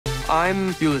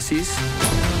I'm Ulysses.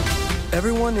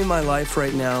 Everyone in my life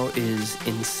right now is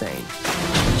insane.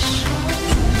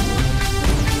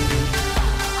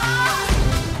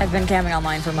 I've been camming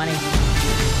online for money.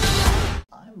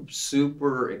 I'm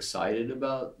super excited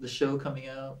about the show coming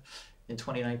out in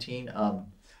 2019.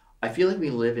 I feel like we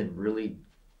live in really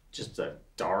just a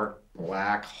dark,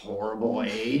 black, horrible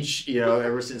age,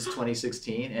 ever since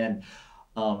 2016. And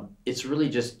it's really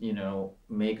just,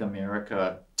 make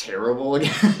America terrible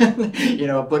again,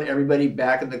 put everybody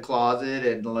back in the closet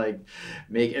and like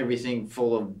make everything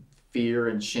full of fear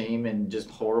and shame and just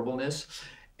horribleness.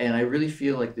 And I really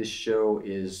feel like this show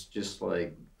is just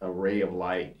like a ray of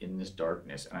light in this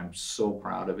darkness. And I'm so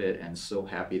proud of it and so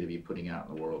happy to be putting it out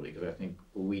in the world because I think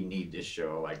we need this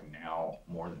show like now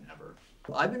more than ever.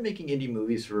 I've been making indie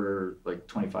movies for like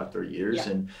 25, 30 years.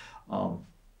 Yeah. And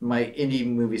my indie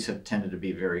movies have tended to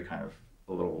be very kind of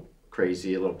a little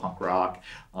crazy, a little punk rock,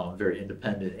 very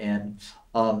independent. And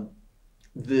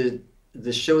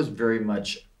the show is very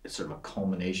much sort of a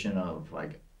culmination of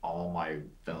like all my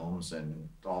films and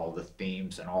all the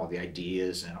themes and all the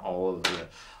ideas and all of the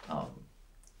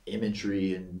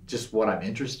imagery and just what I'm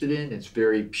interested in. It's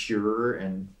very pure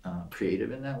and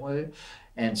creative in that way.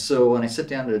 And so when I sat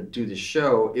down to do the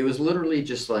show, it was literally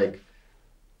just like,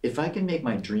 if I can make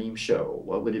my dream show,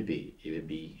 what would it be? It would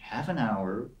be half an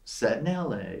hour set in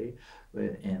LA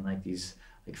and like these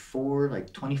like four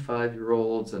like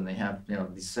 25-year-olds and they have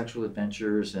these sexual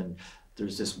adventures and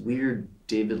there's this weird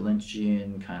David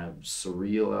Lynchian kind of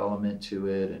surreal element to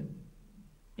it and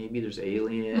maybe there's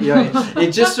alien.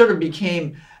 It just sort of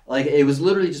became like, it was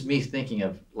literally just me thinking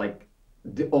of like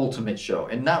the ultimate show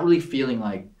and not really feeling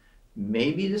like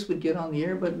maybe this would get on the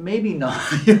air, but maybe not.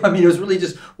 It was really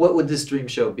just, what would this dream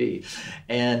show be?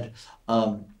 And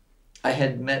I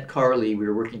had met Karley. We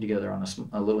were working together on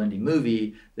a little indie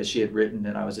movie that she had written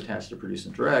that I was attached to produce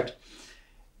and direct.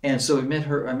 And so I met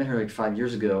her like 5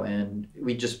 years ago, and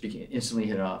we just instantly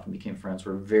hit it off and became friends.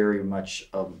 We're very much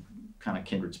kind of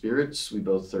kindred spirits. We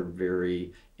both are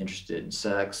very interested in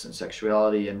sex and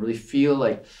sexuality and really feel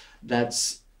like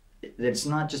it's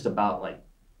not just about like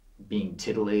being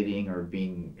titillating or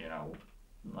being,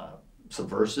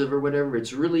 subversive or whatever.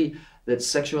 It's really that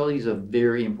sexuality is a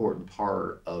very important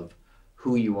part of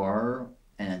who you are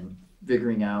and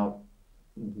figuring out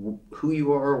who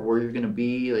you are, where you're going to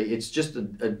be. Like, it's just a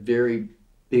very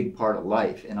big part of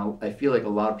life. And I feel like a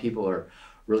lot of people are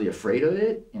really afraid of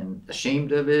it and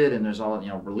ashamed of it. And there's all,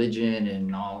 religion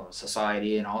and all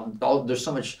society and all there's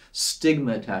so much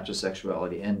stigma attached to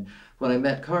sexuality. And when I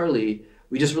met Karley,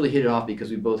 we just really hit it off because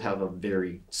we both have a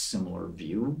very similar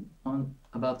view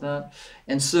about that.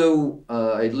 And so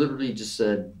I literally just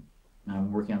said,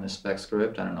 I'm working on this spec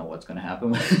script. I don't know what's going to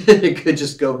happen. It could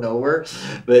just go nowhere,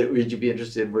 but would you be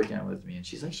interested in working on it with me? And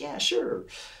she's like, yeah, sure.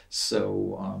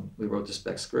 So we wrote the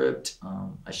spec script.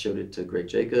 I showed it to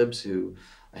Gregg, who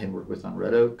I had worked with on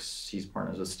Red Oaks. He's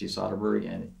partners with Steve Soderbergh,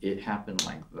 and it happened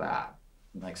like that.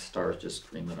 Like Starz just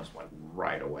greenlit us like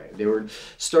right away.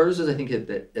 Starz, I think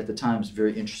at the time was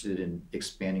very interested in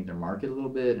expanding their market a little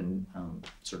bit and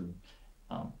sort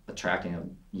of attracting a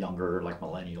younger like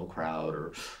millennial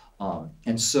crowd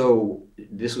and so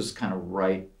this was kind of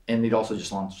right. And they'd also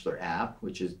just launched their app,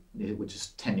 which is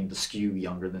tending to skew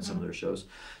younger than some of their shows.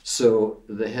 So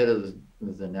the head of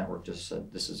the network just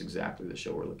said, this is exactly the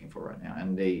show we're looking for right now.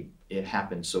 And it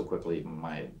happened so quickly,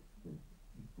 it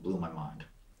blew my mind.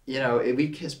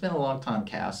 We spent a long time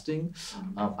casting.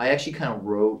 I actually kind of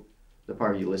wrote the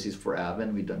part of Ulysses for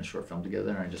Avon. We'd done a short film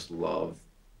together, and I just love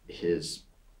he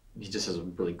just has a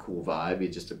really cool vibe.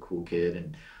 He's just a cool kid,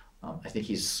 and I think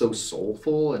he's so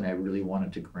soulful, and I really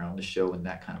wanted to ground the show in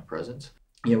that kind of presence.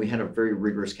 We had a very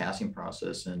rigorous casting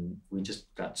process, and we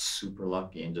just got super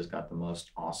lucky and just got the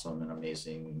most awesome and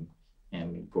amazing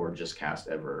and gorgeous cast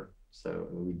ever. So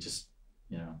we just,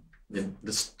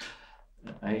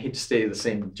 I hate to say the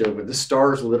same joke, but the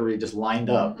stars literally just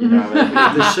lined up.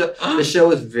 The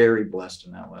show is very blessed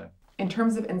in that way. In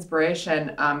terms of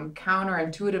inspiration,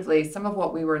 counterintuitively, some of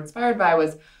what we were inspired by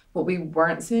was what we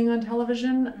weren't seeing on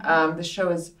television. The show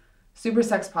is super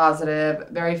sex positive,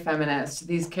 very feminist.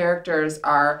 These characters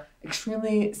are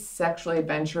extremely sexually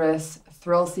adventurous,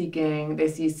 thrill-seeking. They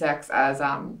see sex as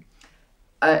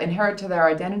inherent to their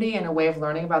identity and a way of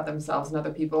learning about themselves and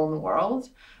other people in the world.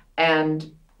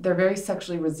 And they're very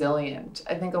sexually resilient.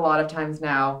 I think a lot of times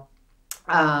now,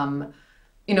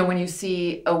 when you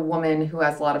see a woman who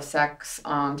has a lot of sex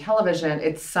on television,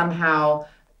 it's somehow,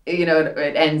 it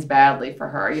ends badly for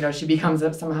her. She becomes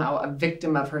somehow a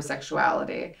victim of her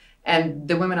sexuality. And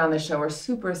the women on the show are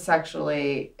super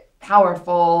sexually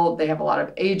powerful. They have a lot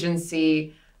of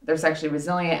agency. they're sexually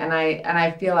resilient. And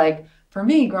I feel like for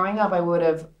me, growing up, I would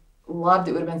have loved,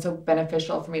 it would have been so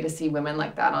beneficial for me to see women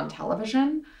like that on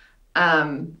television.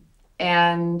 And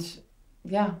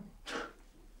yeah.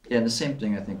 Yeah, and the same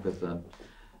thing I think with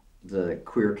the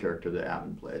queer character that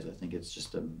Avon plays. I think it's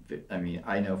just I mean,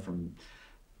 I know from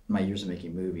my years of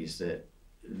making movies that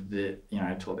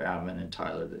I told Avon and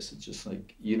Tyler this, it's just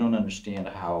like, you don't understand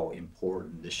how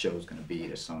important this show is going to be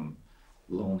to some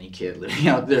lonely kid living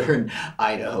out there in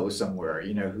Idaho somewhere,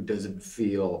 who doesn't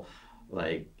feel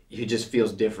like, he just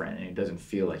feels different and he doesn't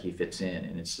feel like he fits in.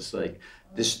 And it's just like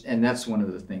this, and that's one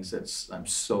of the things I'm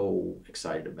so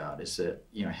excited about, is that,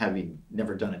 having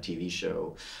never done a TV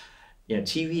show,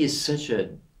 TV is such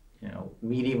a,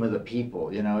 medium of the people,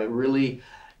 it really,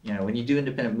 when you do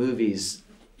independent movies,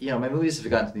 my movies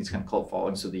have gotten to these kind of cult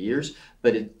followings through the years,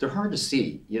 but they're hard to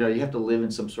see. You have to live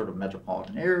in some sort of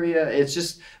metropolitan area.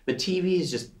 But TV is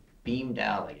just beamed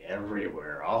out like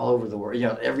everywhere, all over the world,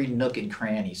 every nook and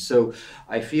cranny. So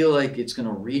I feel like it's going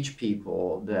to reach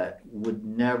people that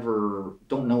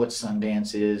don't know what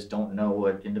Sundance is, don't know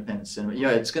what independent cinema.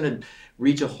 It's going to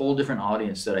reach a whole different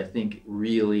audience that I think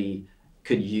really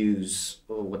could use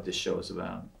what this show is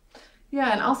about.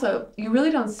 Yeah, and also you really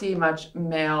don't see much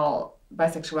male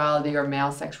bisexuality or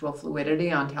male sexual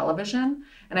fluidity on television,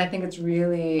 and I think it's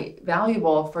really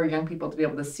valuable for young people to be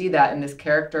able to see that in this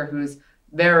character who's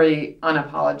very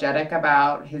unapologetic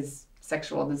about his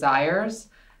sexual desires,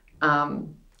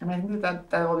 and I think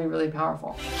that will be really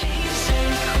powerful.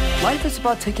 Life is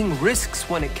about taking risks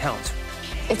when it counts.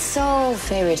 It's so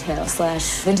fairy tale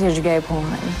 / vintage gay porn.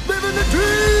 Living the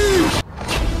dream!